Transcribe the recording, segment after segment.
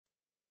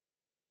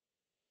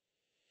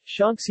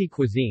Shaanxi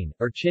cuisine,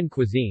 or Qin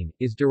cuisine,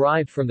 is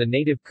derived from the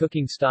native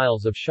cooking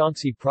styles of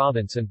Shaanxi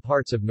province and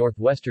parts of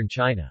northwestern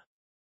China.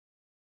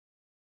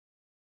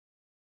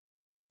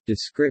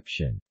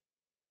 Description: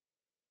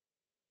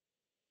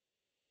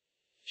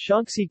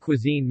 Shaanxi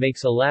cuisine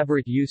makes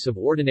elaborate use of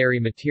ordinary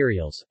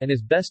materials, and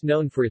is best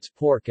known for its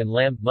pork and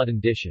lamb mutton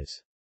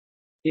dishes.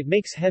 It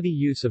makes heavy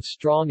use of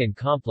strong and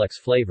complex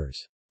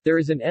flavors. There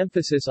is an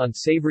emphasis on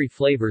savory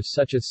flavors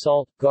such as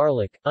salt,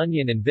 garlic,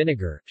 onion and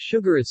vinegar.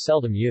 Sugar is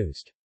seldom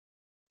used.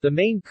 The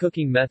main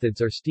cooking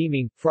methods are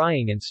steaming,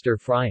 frying and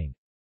stir-frying.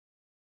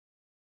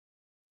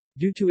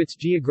 Due to its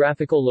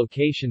geographical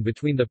location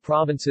between the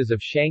provinces of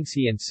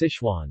Shaanxi and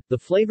Sichuan, the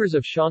flavors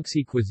of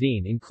Shaanxi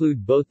cuisine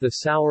include both the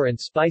sour and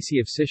spicy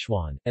of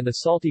Sichuan, and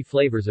the salty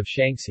flavors of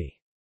Shaanxi.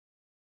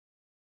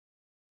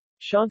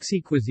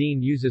 Shaanxi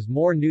cuisine uses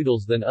more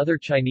noodles than other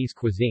Chinese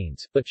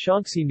cuisines, but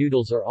Shaanxi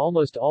noodles are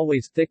almost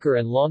always thicker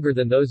and longer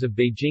than those of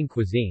Beijing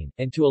cuisine,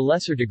 and to a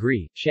lesser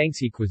degree,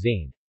 Shaanxi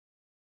cuisine.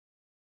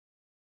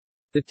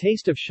 The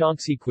taste of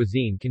Shaanxi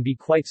cuisine can be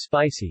quite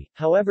spicy,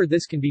 however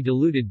this can be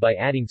diluted by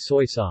adding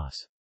soy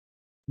sauce.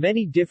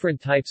 Many different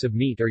types of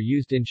meat are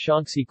used in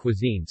Shaanxi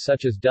cuisine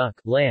such as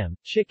duck, lamb,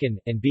 chicken,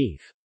 and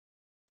beef.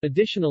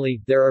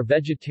 Additionally, there are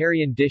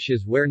vegetarian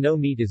dishes where no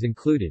meat is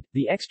included,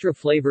 the extra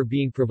flavor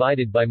being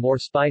provided by more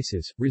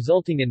spices,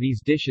 resulting in these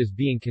dishes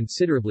being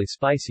considerably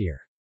spicier.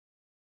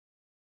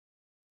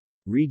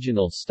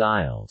 Regional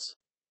styles.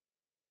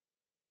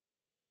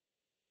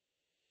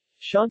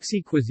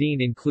 Shaanxi cuisine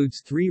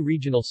includes 3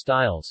 regional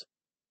styles.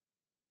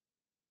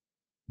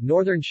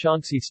 Northern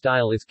Shaanxi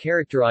style is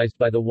characterized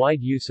by the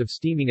wide use of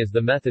steaming as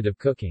the method of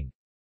cooking.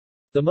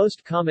 The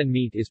most common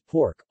meat is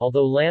pork,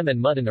 although lamb and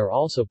mutton are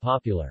also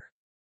popular.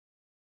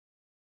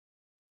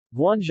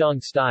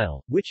 Guanzhong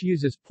style, which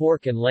uses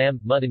pork and lamb,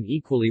 mutton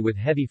equally with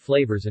heavy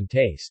flavors and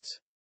tastes.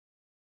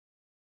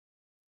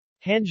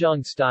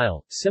 Hanzhong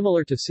style,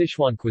 similar to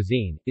Sichuan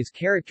cuisine, is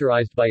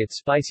characterized by its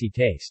spicy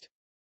taste.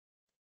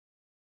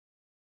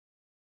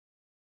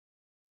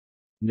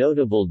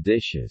 Notable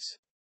dishes.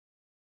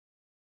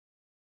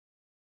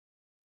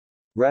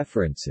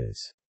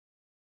 References.